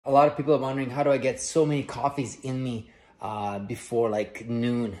A lot of people are wondering, how do I get so many coffees in me before like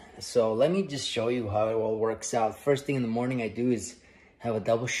noon? So let me just show you how it all works out. First thing in the morning I do is have a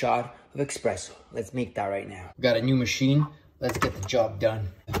double shot of espresso. Let's make that right now. Got a new machine. Let's get the job done.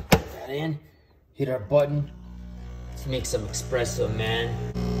 Put that in, hit our button. Let's make some espresso, man.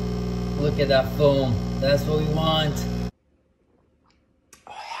 Look at that foam. That's what we want.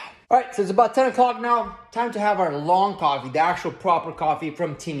 All right, so it's about 10 o'clock now. Time to have our long coffee, the actual proper coffee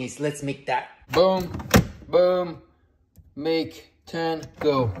from Timmy's. Let's make that. Boom, boom, make 10,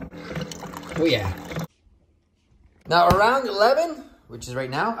 go. Oh yeah. Now around 11, which is right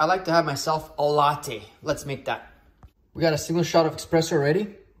now, I like to have myself a latte. Let's make that. We got a single shot of espresso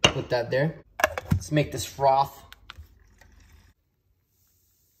already. Put that there. Let's make this froth.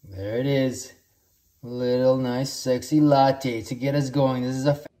 There it is. A little nice, sexy latte to get us going. This is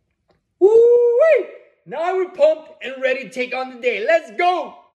a... Woo-wee! Now we're pumped and ready to take on the day. Let's go!